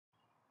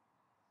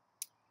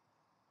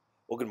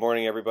Well, good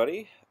morning,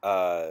 everybody.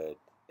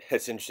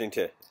 It's interesting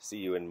to see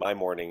you in my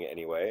morning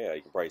anyway.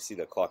 You can probably see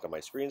the clock on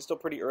my screen. It's still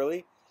pretty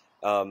early.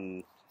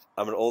 Um,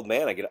 I'm an old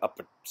man. I get up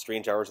at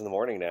strange hours in the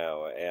morning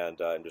now, and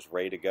I'm just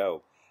ready to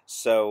go.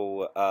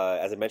 So,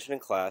 as I mentioned in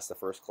class, the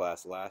first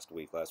class last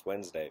week, last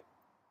Wednesday,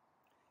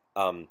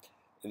 um,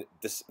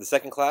 the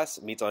second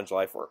class meets on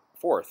July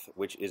 4th,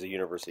 which is a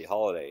university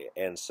holiday.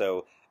 And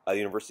so the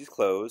university's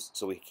closed,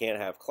 so we can't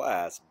have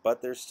class,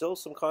 but there's still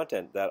some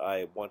content that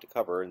I want to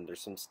cover, and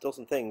there's still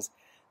some things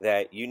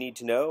that you need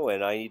to know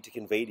and I need to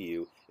convey to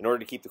you in order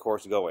to keep the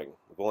course going.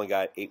 We've only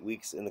got 8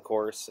 weeks in the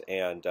course,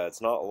 and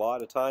it's not a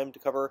lot of time to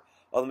cover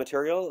all the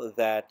material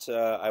that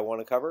I want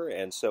to cover.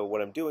 And so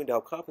what I'm doing to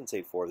help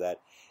compensate for that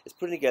is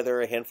putting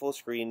together a handful of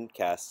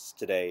screencasts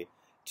today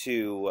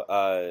to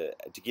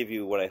give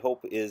you what I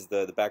hope is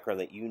the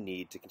background that you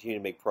need to continue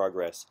to make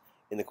progress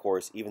in the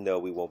course, even though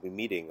we won't be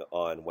meeting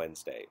on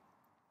Wednesday.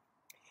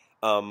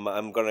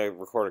 I'm going to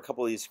record a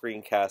couple of these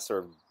screencasts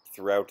sort of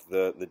throughout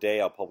the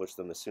day. I'll publish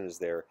them as soon as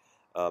they're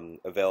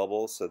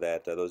available, so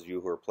that those of you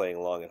who are playing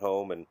along at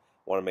home and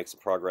want to make some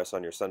progress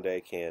on your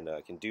Sunday can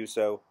do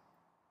so.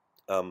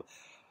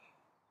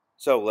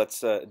 So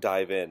let's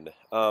dive in.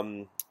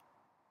 What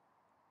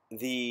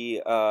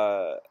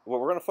we're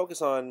going to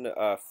focus on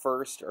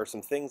first are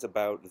some things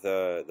about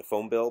the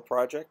PhoneBill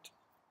project.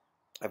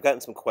 I've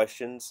gotten some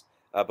questions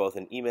both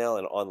in email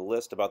and on the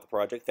list about the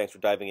project. Thanks for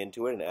diving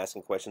into it and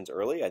asking questions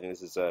early. I think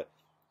this is a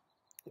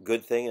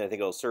good thing, and I think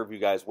it'll serve you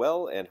guys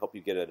well and help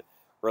you get an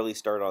early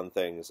start on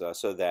things,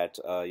 so that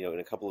in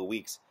a couple of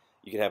weeks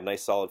you can have a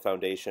nice solid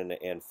foundation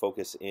and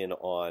focus in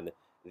on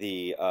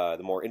the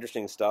more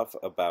interesting stuff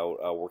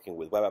about working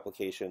with web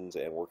applications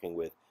and working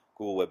with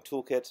Google Web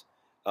Toolkit.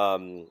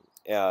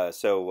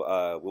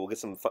 So we'll get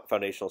some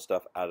foundational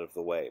stuff out of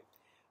the way.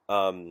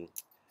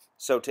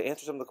 So to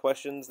answer some of the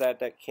questions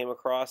that came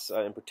across,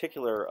 in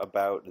particular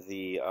about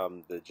the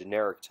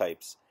generic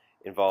types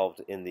involved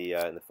in the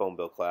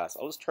PhoneBill class,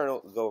 I'll just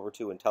go over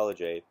to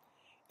IntelliJ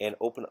and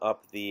open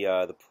up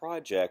the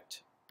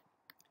project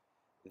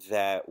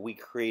that we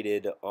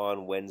created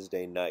on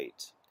Wednesday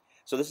night.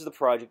 So this is the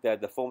project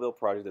the PhoneBill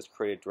project that's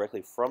created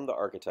directly from the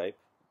archetype.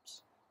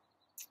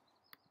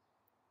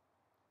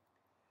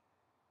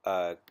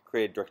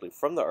 Created directly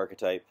from the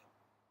archetype,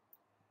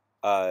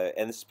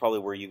 and this is probably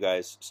where you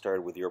guys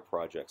started with your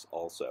projects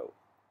also.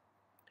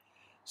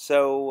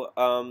 So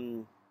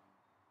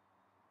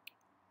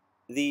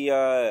so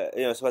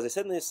as I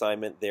said in the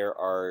assignment, there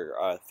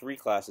are 3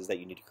 classes that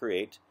you need to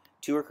create.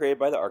 2 are created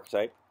by the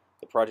archetype,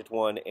 the project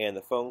 1 and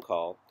the phone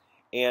call,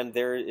 and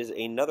there is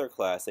another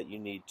class that you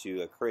need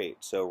to create.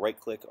 So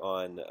right-click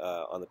on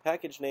the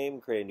package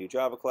name, create a new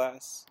Java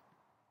class,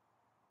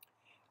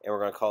 and we're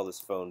going to call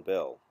this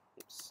PhoneBill.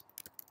 Oops.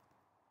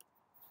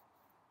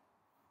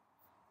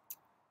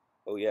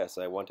 Oh yes,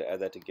 I want to add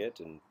that to Git,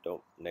 and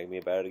don't nag me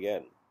about it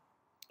again.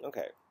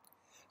 Okay.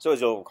 So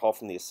as you'll recall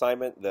from the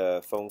assignment,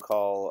 the phone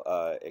call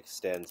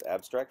extends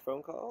abstract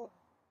phone call.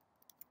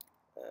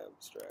 A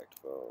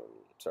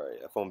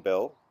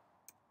PhoneBill.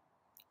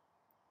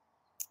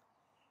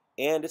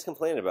 And it's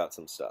complaining about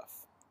some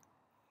stuff.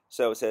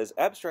 So it says,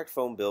 abstract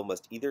PhoneBill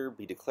must either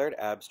be declared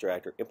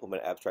abstract or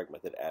implement abstract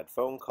method add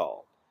phone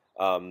call.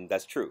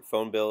 That's true.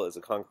 PhoneBill is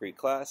a concrete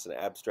class, and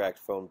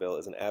abstract PhoneBill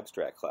is an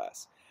abstract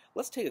class.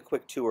 Let's take a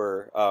quick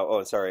tour.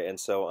 Sorry, and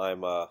so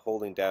I'm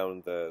holding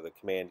down the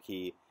Command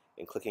key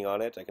and clicking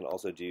on it. I can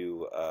also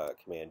do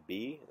Command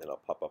B, and then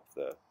I'll pop up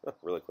the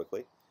really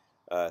quickly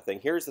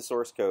thing. Here's the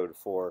source code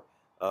for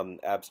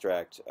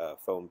abstract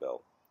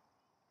PhoneBill,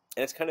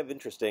 and it's kind of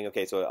interesting.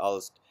 Okay, so I'll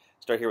just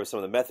start here with some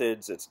of the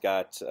methods. It's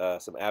got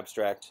some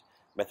abstract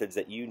methods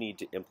that you need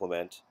to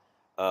implement.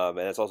 And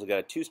it's also got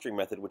a toString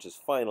method, which is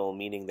final,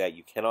 meaning that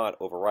you cannot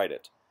override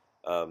it,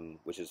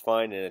 which is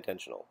fine and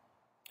intentional.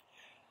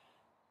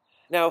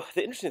 Now,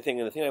 the interesting thing,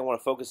 and the thing I want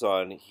to focus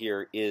on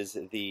here, is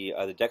the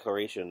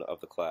declaration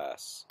of the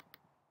class.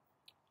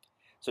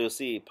 So you'll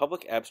see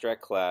public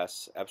abstract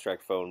class,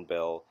 abstract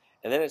PhoneBill,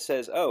 and then it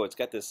says, oh, it's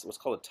got this what's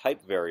called a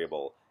type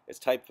variable. It's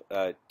type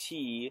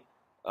T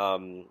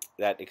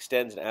that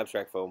extends an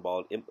abstract phone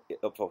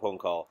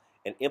call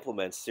and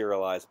implements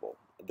serializable.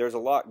 There's a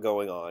lot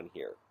going on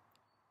here.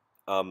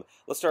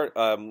 Let's start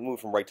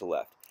move from right to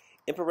left.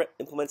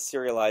 Implement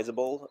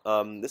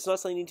serializable. This is not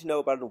something you need to know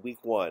about in week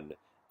 1.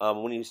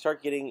 When you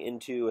start getting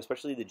into,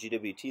 especially the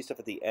GWT stuff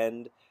at the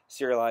end,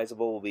 serializable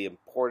will be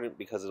important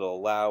because it'll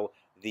allow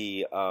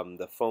the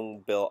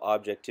PhoneBill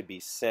object to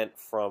be sent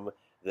from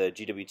the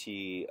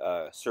GWT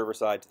server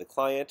side to the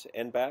client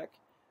and back.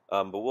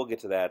 But we'll get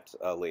to that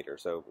later,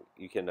 so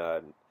you can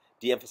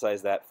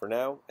de-emphasize that for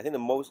now. I think the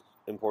most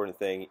important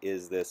thing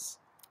is this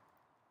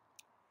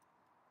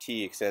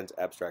T extends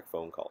abstract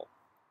phone call.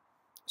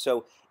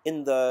 So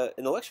in the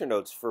lecture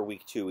notes for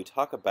week 2, we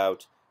talk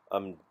about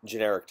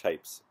generic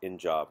types in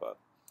Java.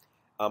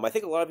 I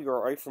think a lot of you are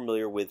already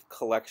familiar with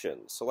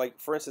collections. So like,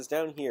 for instance,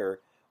 down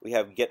here we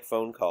have get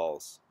phone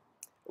calls,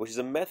 which is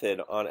a method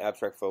on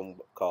abstract phone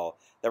call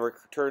that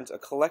returns a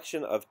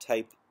collection of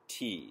type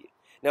T.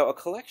 Now, a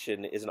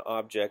collection is an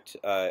object,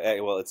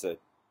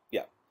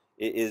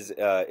 is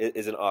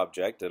an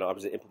object that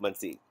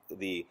implements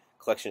the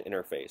collection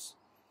interface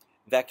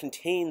that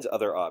contains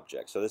other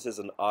objects. So this is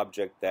an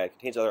object that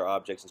contains other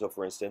objects, and so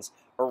for instance,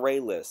 array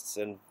lists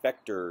and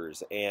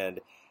vectors and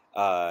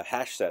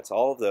hash sets,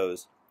 all of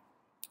those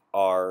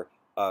are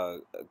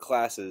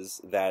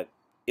classes that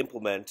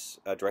implement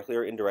directly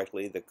or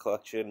indirectly the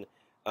collection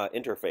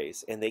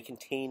interface, and they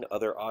contain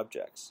other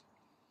objects.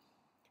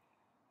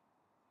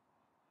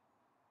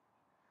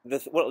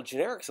 What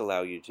generics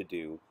allow you to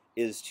do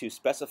is to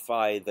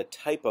specify the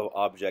type of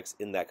objects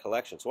in that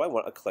collection. So I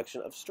want a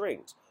collection of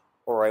strings,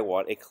 or I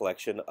want a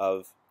collection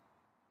of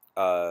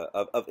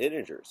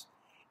integers.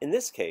 In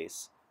this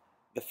case,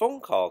 the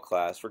phone call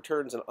class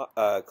returns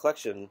a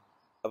collection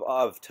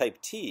of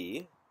type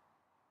T,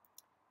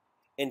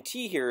 and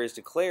T here is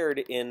declared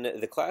in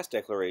the class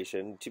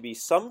declaration to be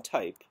some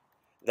type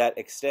that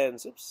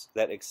extends,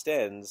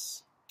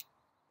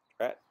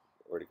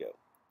 where'd it go?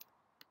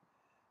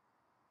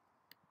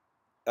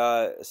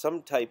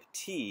 Some type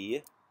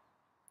T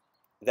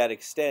that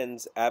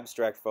extends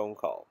abstract phone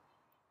call.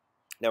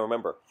 Now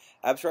remember,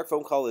 abstract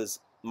phone call is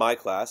my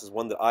class, is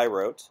one that I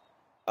wrote.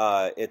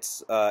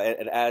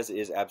 And as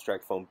is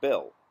abstract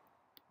PhoneBill.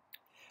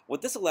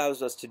 What this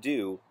allows us to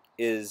do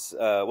is,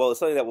 well, it's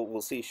something that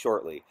we'll see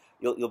shortly.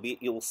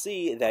 You'll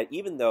see that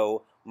even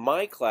though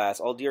my class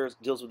all deals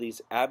with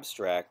these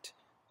abstract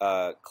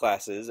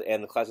classes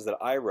and the classes that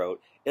I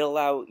wrote, it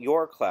allows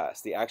your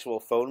class, the actual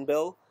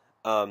PhoneBill,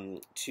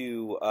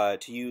 to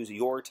use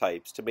your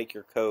types to make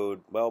your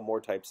code, well,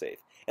 more type safe,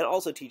 and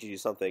also teaches you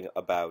something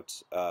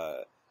about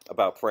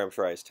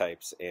parameterized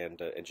types and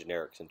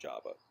generics in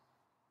Java.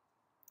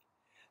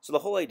 So the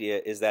whole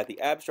idea is that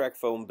the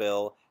abstract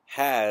PhoneBill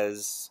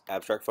has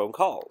abstract phone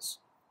calls,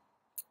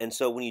 and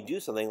so when you do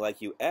something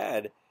like you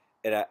add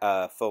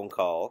a phone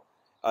call,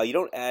 you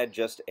don't add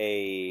just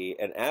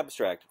an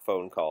abstract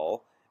phone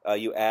call.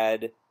 You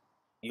add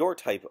your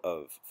type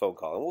of phone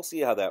call, and we'll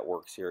see how that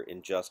works here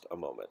in just a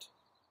moment.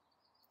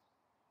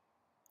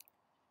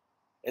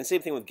 And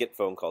same thing with get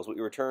phone calls. What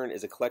you return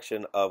is a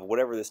collection of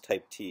whatever this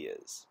type T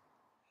is.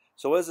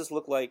 So what does this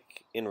look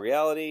like in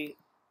reality?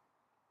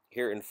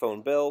 Here in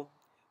PhoneBill,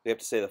 we have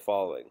to say the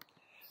following.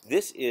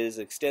 This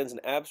extends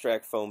an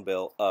abstract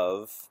PhoneBill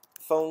of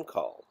phone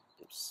call.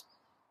 Oops.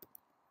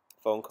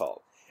 Phone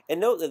call. And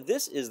note that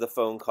this is the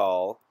phone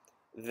call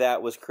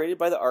that was created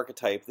by the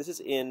archetype. This is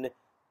in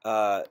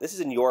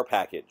your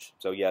package.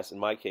 So yes, in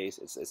my case,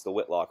 it's the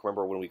Whitlock.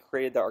 Remember when we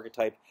created the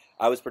archetype,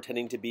 I was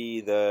pretending to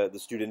be the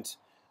student,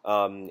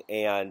 so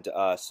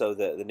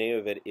the name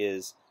of it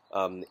is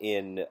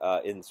in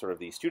sort of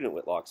the student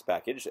Whitlocks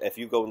package. If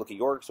you go and look at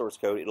your source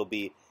code, it'll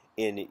be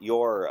in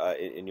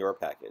your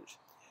package.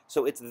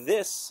 So it's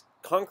this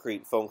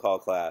concrete phone call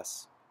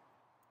class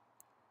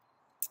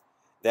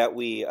that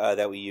we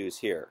use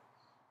here.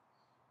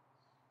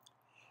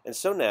 And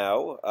so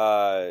now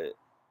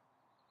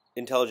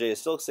IntelliJ is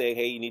still saying,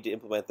 hey, you need to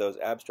implement those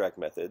abstract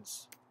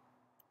methods.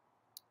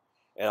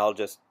 And I'll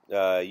just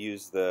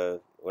use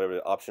the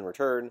option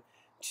return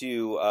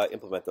to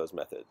implement those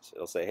methods.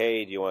 It'll say,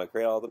 hey, do you want to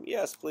create all of them?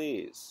 Yes,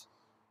 please.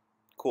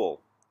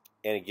 Cool.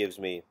 And it gives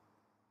me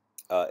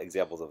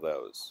examples of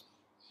those.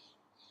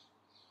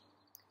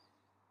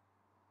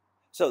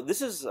 So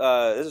this is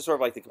sort of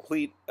like the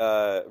complete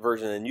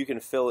version, and you can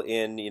fill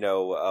in,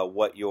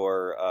 what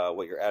your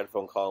add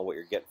phone call and what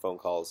your get phone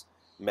calls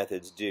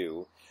methods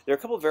do. There are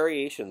a couple of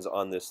variations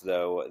on this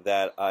though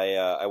that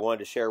I wanted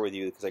to share with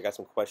you because I got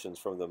some questions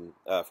from them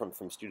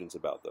from students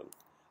about them.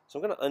 So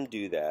I'm going to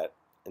undo that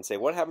and say,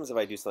 what happens if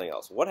I do something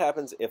else? What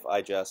happens if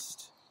I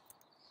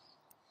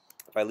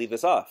leave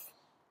this off?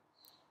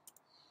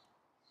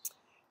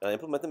 And I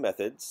implement the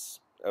methods.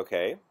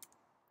 Okay.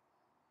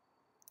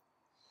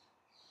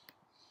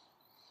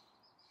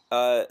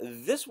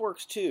 This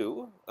works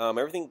too.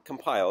 Everything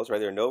compiles, right?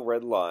 There are no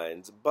red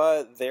lines,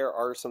 but there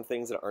are some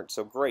things that aren't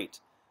so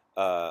great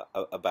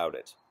about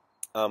it.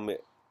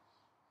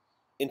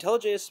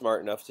 IntelliJ is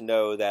smart enough to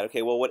know that,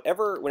 okay, well,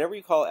 whenever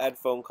you call add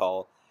phone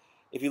call,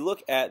 if you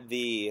look at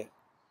the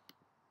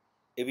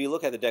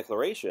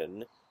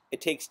declaration,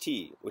 it takes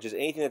T, which is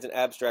anything that's an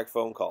abstract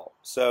phone call.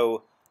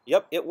 So,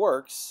 yep, it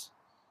works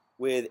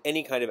with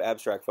any kind of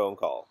abstract phone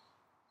call.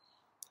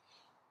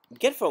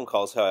 Get phone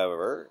calls,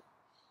 however,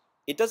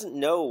 it doesn't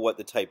know what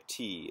the type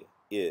T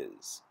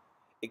is.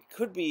 It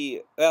could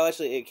be, well,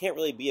 actually, it can't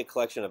really be a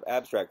collection of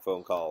abstract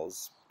phone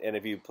calls, and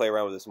if you play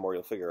around with this more,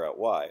 you'll figure out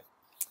why.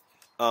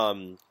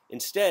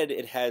 Instead,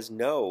 it has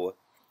no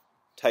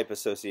type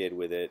associated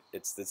with it.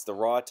 It's the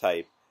raw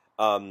type,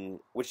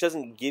 which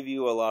doesn't give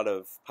you a lot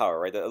of power,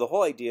 right? The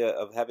whole idea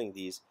of having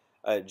these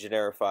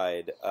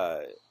generified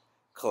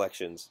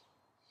collections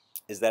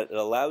is that it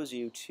allows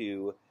you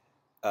to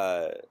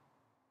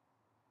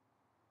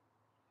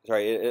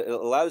it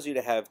allows you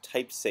to have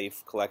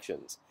type-safe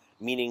collections,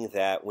 meaning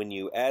that when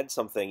you add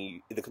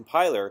something, the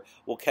compiler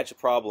will catch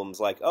problems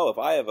like, oh, if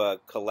I have a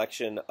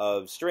collection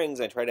of strings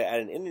and I try to add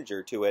an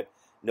integer to it,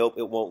 nope,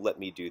 it won't let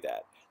me do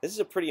that. This is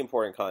a pretty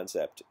important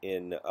concept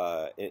in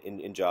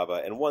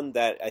Java, and one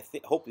that I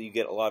hope you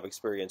get a lot of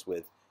experience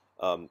with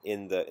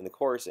in the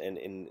course and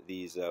in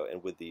these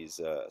and with these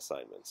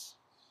assignments.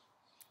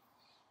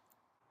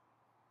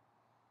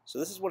 So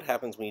this is what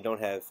happens when you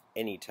don't have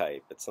any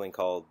type. It's something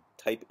called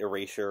type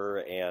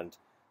erasure,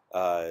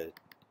 uh,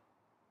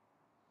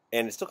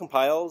 and it still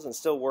compiles and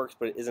still works,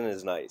 but it isn't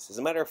as nice. As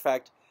a matter of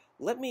fact,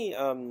 let me.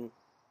 I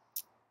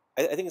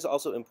think it's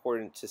also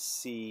important to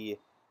see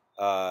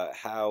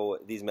how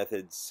these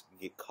methods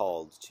get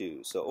called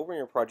too. So over in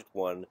your project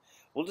one,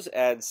 we'll just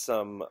add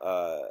some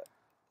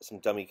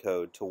dummy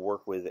code to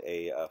work with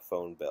a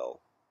phone bill.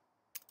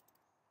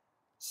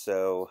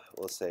 So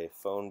we'll say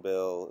phone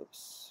bill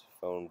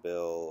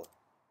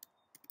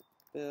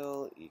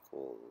bill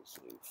equals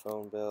new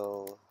phone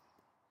bill,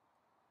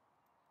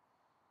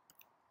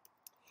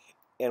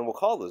 and we'll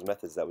call those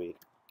methods that we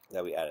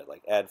added,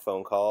 like add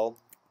phone call.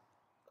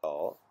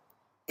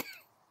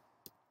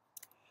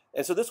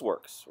 And so this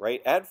works,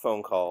 right? Add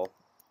phone call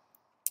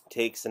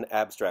takes an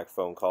abstract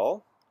phone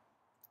call.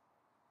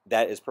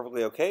 That is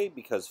perfectly okay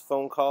because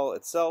phone call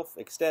itself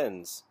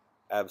extends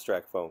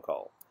abstract phone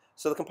call.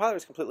 So the compiler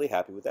is completely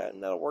happy with that,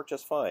 and that'll work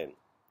just fine.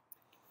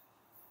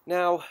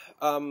 Now,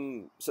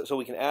 so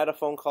we can add a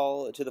phone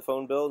call to the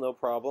phone bill, no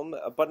problem.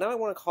 But now I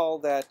want to call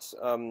that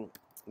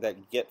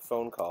that get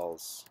phone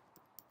calls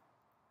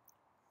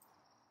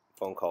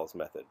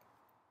method.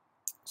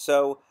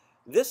 So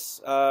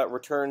this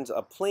returns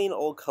a plain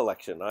old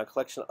collection, not a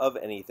collection of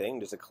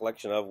anything, just a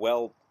collection of,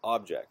 well,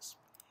 objects.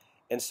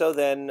 And so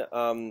then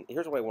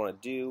here's what I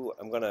want to do.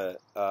 I want to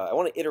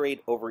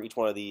iterate over each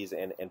one of these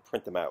and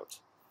print them out.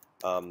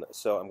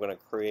 So I'm going to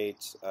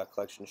create a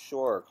collection,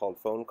 sure, called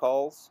phone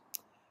calls.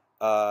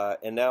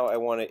 And now I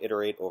want to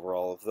iterate over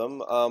all of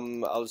them.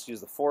 I'll just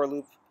use the for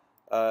loop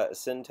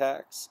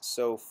syntax.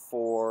 So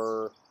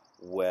for,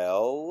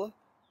 well,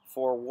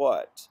 for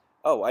what?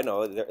 Oh, I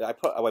know. I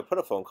put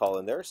a phone call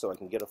in there so I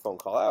can get a phone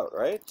call out,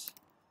 right?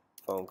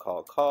 Phone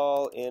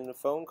call in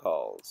phone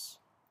calls.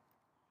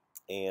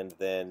 And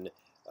then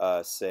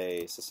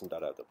say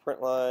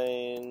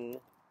system.out.println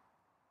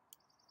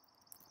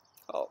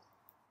call.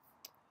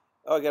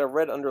 Oh, I got a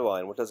red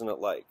underline. What doesn't it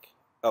like?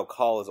 Oh,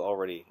 call is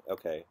already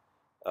okay.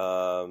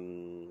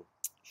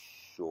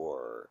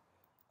 Sure.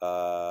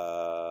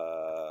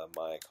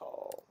 My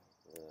call.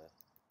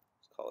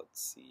 Let's call it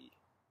C.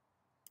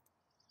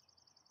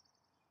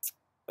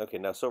 Okay,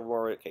 now so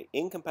more. Okay,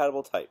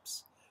 incompatible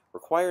types.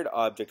 Required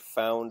object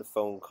found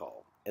phone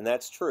call, and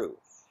that's true.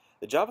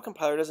 The Java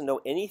compiler doesn't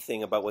know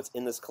anything about what's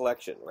in this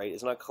collection, right?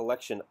 It's not a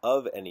collection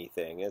of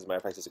anything. As a matter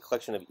of fact, it's a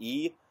collection of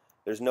E.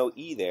 There's no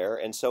E there,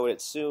 and so it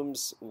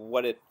assumes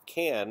what it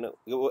can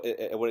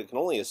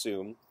only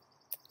assume,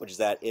 which is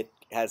that it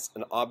has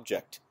an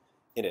object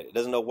in it. It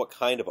doesn't know what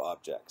kind of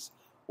objects.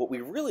 What we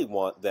really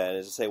want then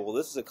is to say, well,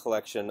 this is a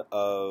collection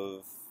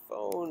of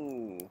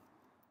phone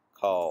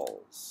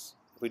calls.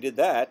 If we did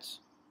that,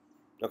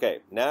 okay,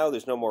 now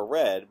there's no more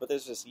red, but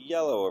there's this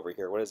yellow over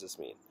here. What does this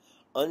mean?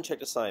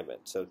 Unchecked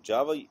assignment. So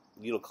Java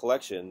yield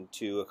collection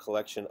to a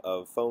collection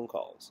of phone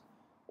calls.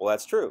 Well,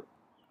 that's true.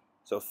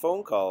 So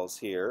phone calls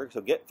here,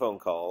 so get phone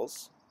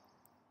calls,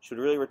 should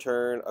really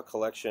return a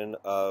collection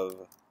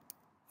of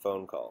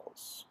phone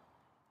calls.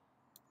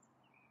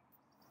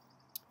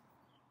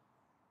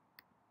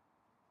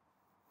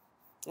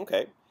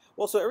 Okay.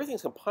 Well, so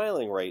everything's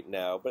compiling right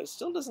now, but it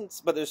still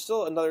doesn't. But there's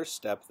still another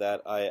step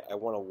that I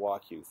want to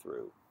walk you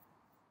through.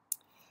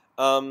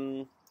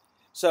 Because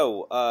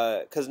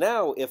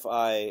now if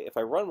I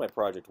run my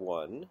project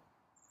one,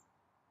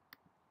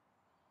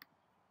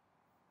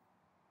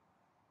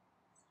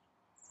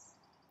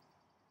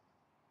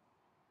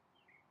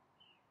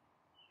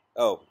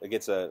 oh, it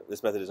gets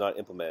this method is not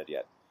implemented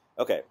yet.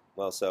 Okay.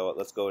 Well, so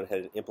let's go ahead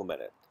and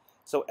implement it.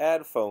 So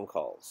add phone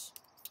calls.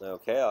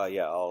 Okay.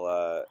 Yeah,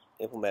 I'll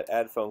implement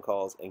add phone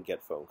calls and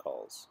get phone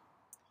calls.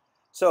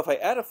 So if I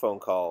add a phone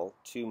call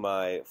to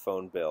my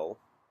phone bill,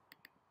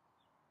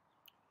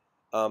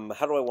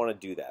 how do I want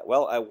to do that?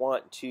 Well, I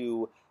want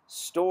to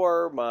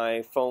store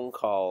my phone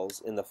calls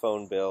in the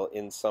phone bill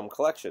in some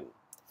collection.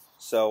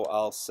 So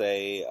I'll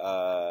say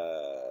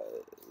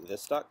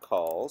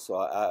this.call. So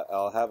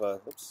I'll have a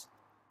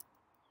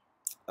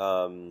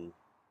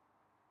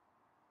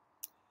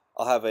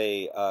I'll have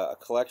a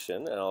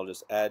collection, and I'll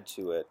just add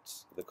to it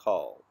the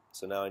call.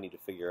 So now I need to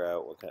figure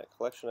out what kind of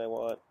collection I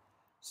want.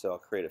 So I'll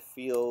create a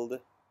field,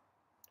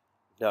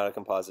 not a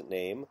composite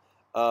name.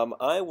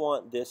 I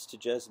want this to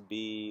just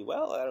be,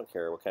 well, I don't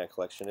care what kind of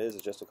collection it is.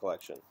 It's just a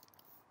collection.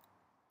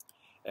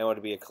 And I want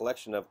it to be a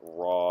collection of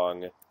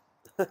wrong.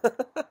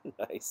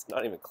 Nice,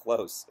 not even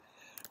close.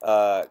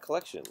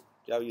 Collection,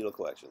 Java util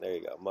collection. There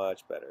you go,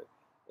 much better.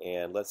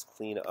 And let's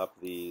clean up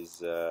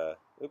these.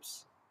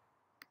 Oops.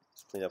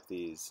 Let's clean up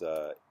these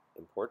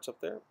imports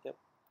up there. Yep.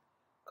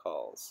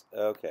 Calls.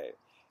 Okay.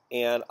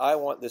 And I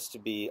want this to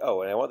be.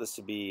 Oh, and I want this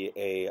to be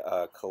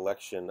a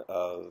collection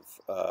of.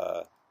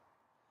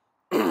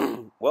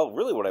 Well,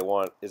 really, what I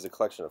want is a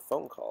collection of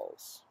phone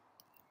calls.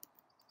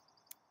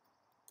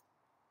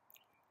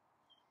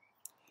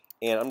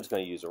 And I'm just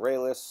going to use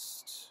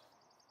ArrayList.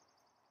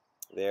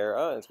 There.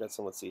 Oh, it's got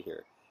some. Let's see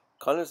here.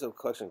 Contents of the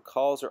collection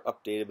calls are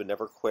updated but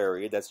never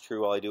queried. That's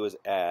true. All I do is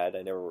add.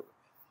 I never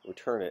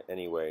return it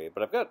anyway.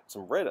 But I've got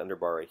some red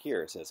underbar right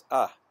here. It says,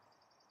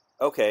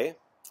 okay.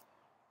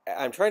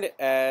 I'm trying to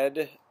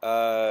add,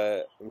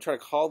 I'm trying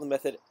to call the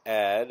method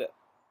add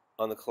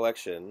on the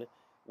collection,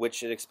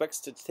 which it expects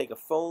to take a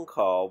phone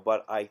call,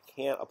 but I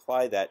can't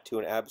apply that to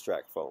an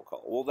abstract phone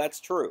call. Well,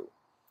 that's true.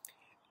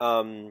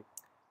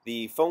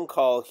 The phone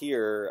call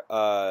here,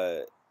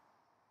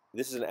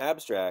 this is an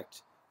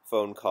abstract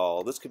phone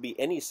call. This could be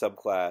any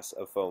subclass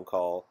of phone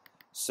call.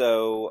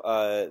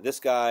 So this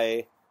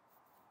guy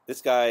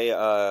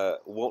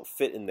won't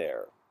fit in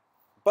there.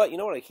 But you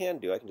know what I can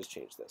do? I can just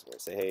change this. I'm going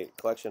to say, hey,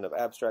 collection of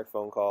abstract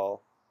phone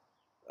call,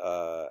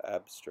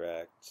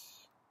 abstract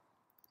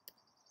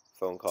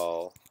phone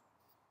call.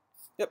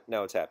 Yep,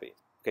 now it's happy.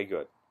 Okay,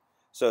 good.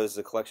 So this is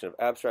a collection of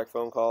abstract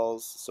phone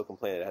calls. Still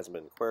complaining it hasn't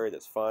been queried.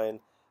 That's fine.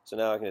 So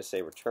now I can just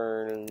say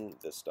return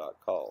this dot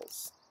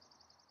calls.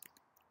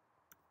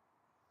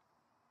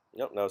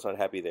 Nope, no, it's not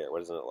happy there.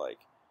 What isn't it like?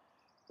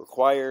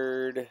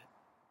 Required.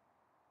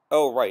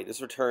 Oh, right.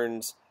 This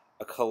returns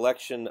a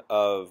collection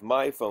of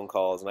my phone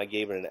calls, and I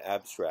gave it an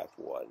abstract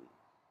one.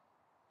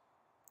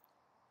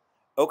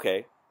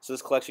 Okay, so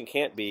this collection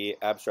can't be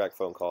abstract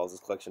phone calls. This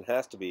collection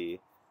has to be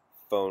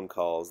phone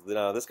calls.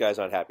 Now, this guy's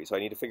not happy, so I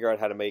need to figure out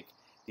how to make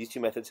these two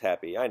methods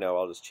happy. I know,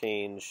 I'll just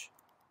change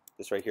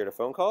this right here to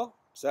phone call.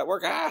 Does that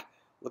work?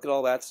 Look at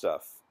all that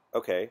stuff.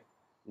 Okay,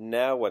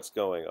 now what's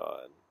going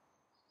on?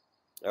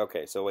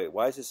 Okay, so wait,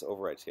 why is this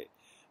override? Okay.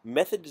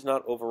 Method does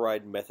not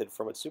override method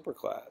from its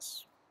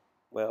superclass.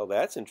 Well,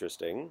 that's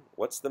interesting.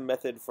 What's the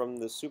method from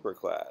the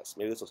superclass?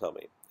 Maybe this will tell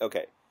me.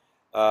 Okay.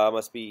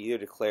 Must be either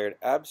declared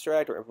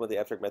abstract or implement the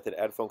abstract method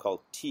add phone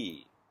call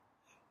T.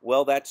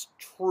 Well, that's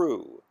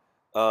true.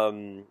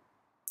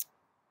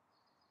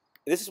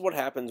 This is what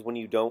happens when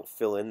you don't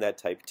fill in that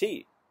type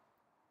T.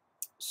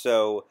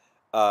 So,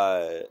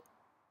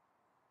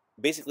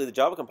 basically, the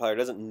Java compiler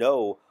doesn't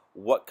know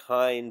what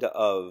kind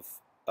of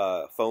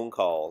phone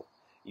call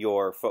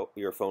your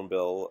phone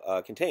bill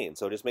contains.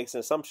 So it just makes an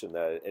assumption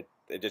that it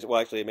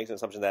makes an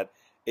assumption that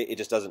it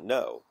just doesn't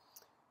know.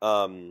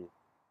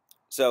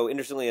 So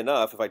interestingly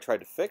enough, if I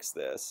tried to fix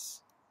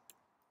this,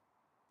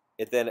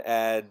 it then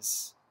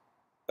adds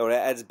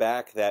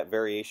back that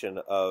variation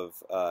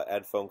of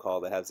add phone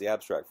call that has the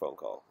abstract phone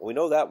call. Well, we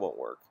know that won't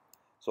work,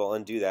 so I'll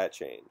undo that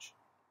change.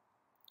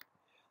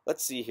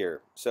 Let's see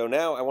here. So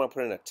now I want to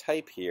put in a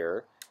type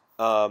here.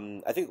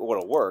 I think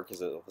what'll work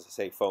is it'll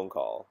say phone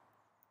call.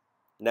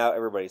 Now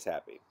everybody's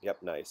happy.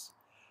 Yep, nice.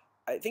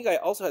 I think I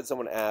also had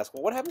someone ask,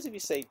 well, what happens if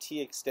you say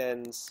T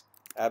extends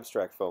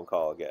abstract phone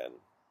call again?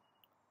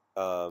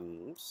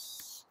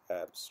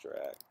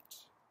 Abstract.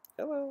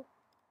 Hello.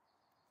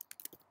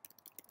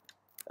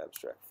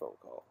 Abstract phone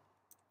call.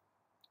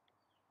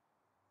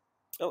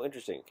 Oh,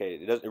 interesting. Okay,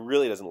 it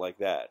really doesn't like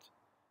that.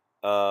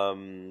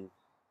 Oh,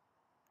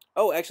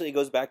 actually, it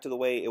goes back to the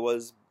way it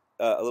was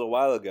a little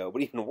while ago,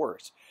 but even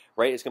worse,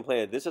 right? It's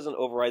complaining this doesn't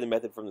override the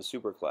method from the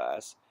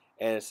superclass.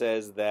 And it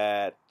says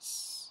that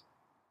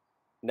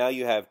now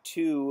you have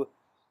two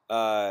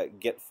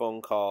get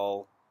phone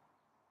call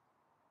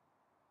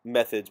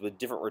methods with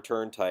different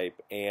return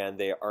type, and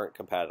they aren't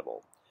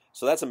compatible.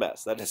 So that's a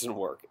mess. That doesn't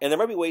work. And there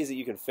might be ways that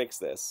you can fix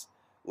this.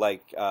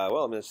 Like,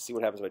 well, I'm going to see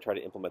what happens if I try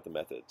to implement the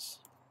methods.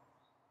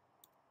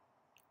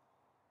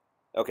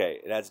 Okay,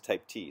 it adds a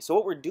type T. So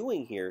what we're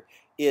doing here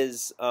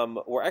is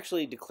we're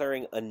actually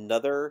declaring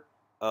another...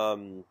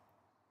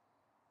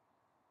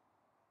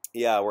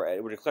 yeah,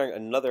 we're declaring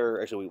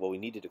another. Actually, we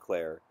need to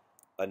declare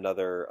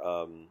another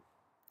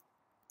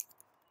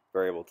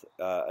variable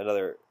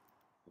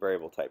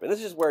type, and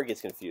this is where it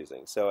gets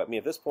confusing. So, I mean,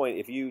 at this point,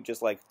 if you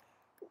just like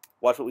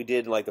watch what we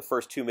did in like the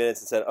first 2 minutes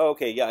and said, "Oh,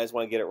 okay, yeah, I just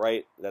want to get it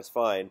right," that's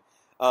fine.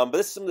 But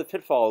this is some of the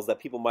pitfalls that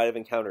people might have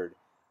encountered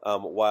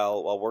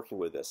while working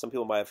with this. Some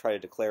people might have tried to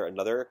declare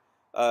another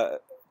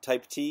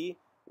type T,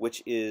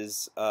 which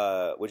is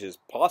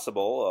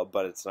possible,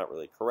 but it's not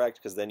really correct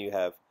because then you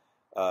have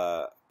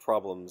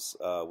problems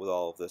with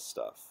all of this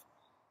stuff.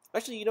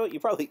 Actually, you know what?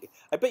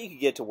 I bet you could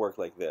get it to work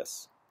like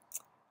this.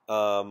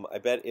 I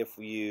bet if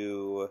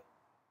you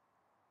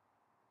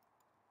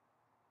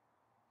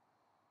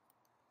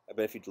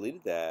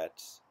deleted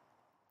that,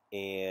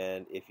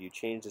 and if you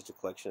changed this to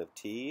collection of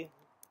T,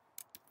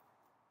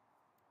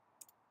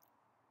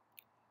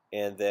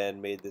 and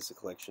then made this a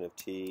collection of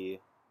T,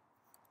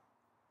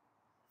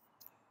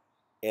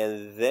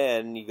 and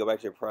then you go back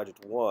to your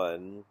project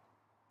 1,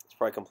 it's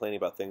probably complaining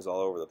about things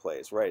all over the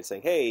place, right? It's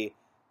saying, hey,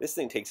 this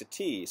thing takes a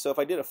T. So if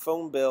I did a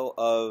phone bill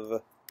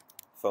of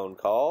phone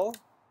call,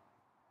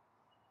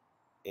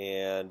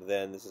 and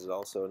then this is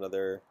also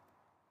another,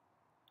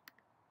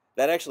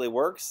 that actually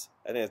works,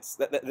 and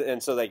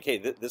and so like, hey,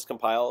 this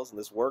compiles and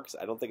this works.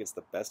 I don't think it's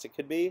the best it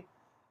could be.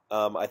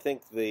 I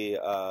think the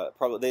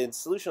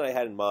solution I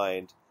had in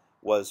mind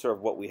was sort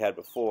of what we had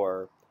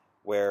before,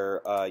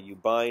 where you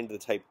bind the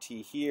type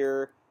T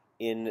here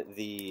in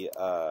the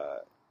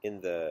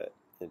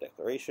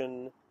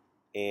declaration,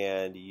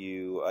 and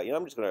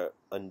I'm just going to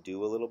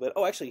undo a little bit.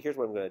 Oh, actually, here's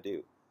what I'm going to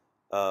do.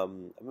 I've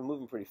been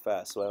moving pretty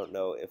fast, so I don't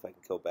know if I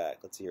can go back.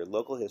 Let's see here.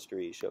 Local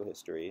history, show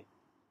history.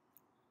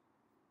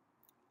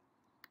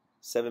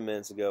 7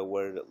 minutes ago,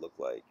 what did it look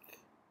like?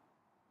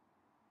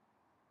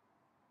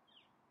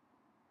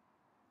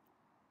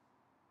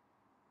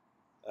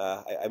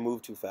 I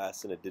moved too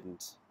fast and it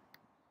didn't.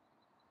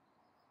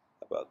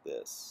 How about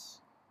this?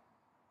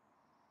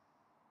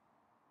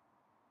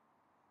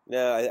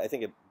 No, I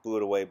think it blew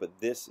it away, but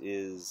this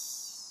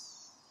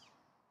is...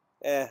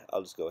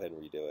 I'll just go ahead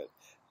and redo it.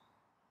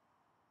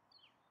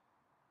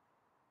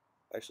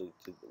 Actually,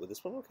 was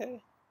this one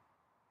okay?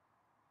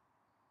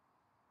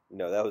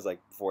 No, that was like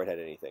before it had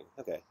anything.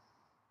 Okay.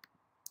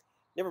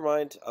 Never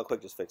mind. I'll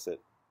quick just fix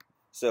it.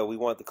 So we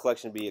want the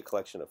collection to be a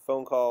collection of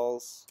phone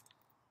calls.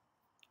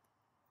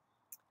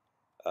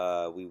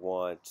 We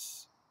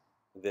want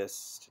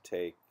this to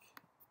take...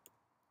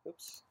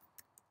 Oops.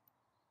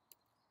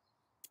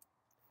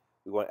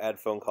 We want add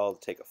phone call to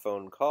take a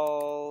phone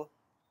call.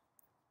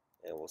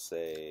 And we'll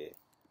say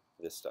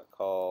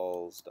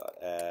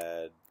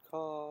this.calls.add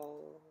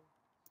call.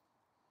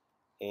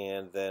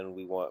 And then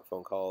we want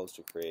phone calls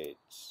to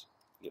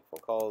get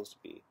phone calls to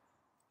be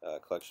a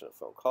collection of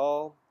phone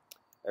call.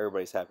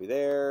 Everybody's happy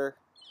there.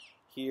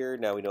 Here,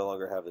 now we no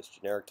longer have this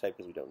generic type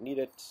because we don't need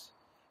it.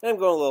 And I'm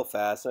going a little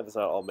fast, and if it's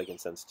not all making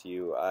sense to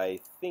you, I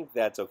think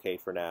that's okay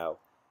for now.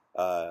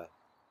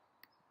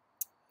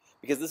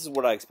 Because this is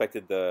what I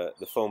expected the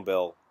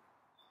PhoneBill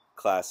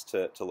class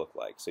to look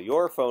like. So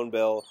your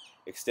PhoneBill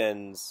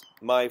extends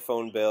my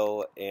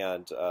PhoneBill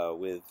and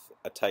with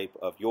a type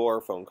of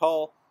your phone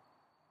call.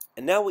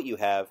 And now what you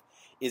have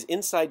is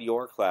inside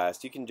your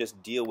class, you can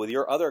just deal with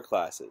your other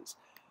classes.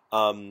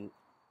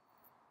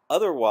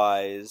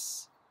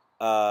 Otherwise,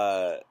 you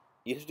have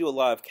to do a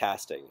lot of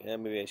casting.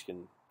 And maybe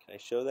can I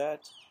show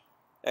that?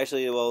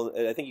 Actually, well,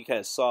 I think you kind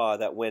of saw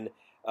that when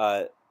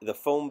the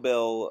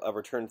PhoneBill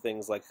returned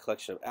things like a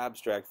collection of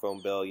abstract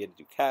PhoneBill, you had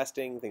to do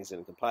casting, things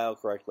didn't compile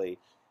correctly.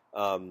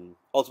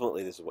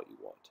 Ultimately, this is what you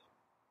want.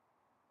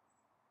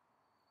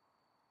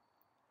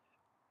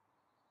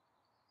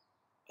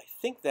 I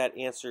think that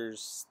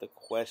answers the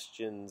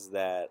questions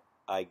that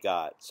I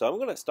got. So I'm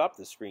going to stop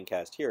this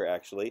screencast here,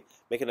 actually,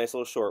 make a nice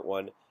little short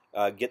one,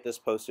 get this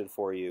posted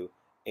for you,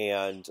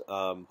 and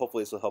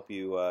hopefully this will help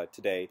you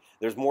today.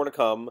 There's more to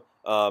come.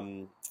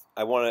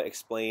 I want to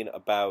explain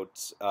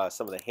about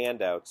some of the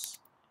handouts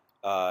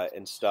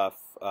and stuff,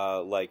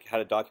 like how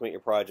to document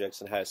your projects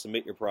and how to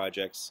submit your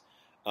projects.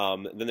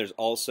 Then there's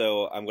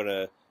also, I'm going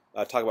to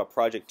talk about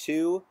Project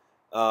 2,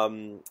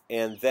 and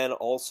then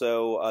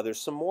also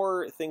there's some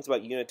more things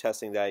about unit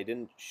testing that I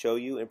didn't show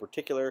you, in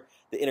particular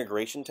the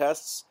integration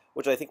tests,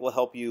 which I think will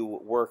help you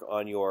work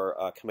on your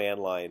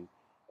command line,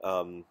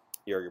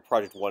 your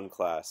Project 1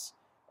 class,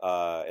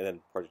 and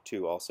then Project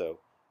 2 also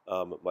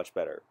much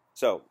better.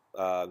 So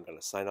I'm going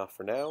to sign off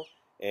for now,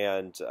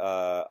 and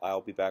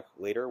I'll be back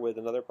later with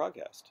another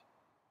podcast.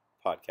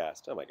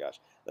 Oh my gosh,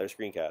 another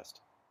screencast.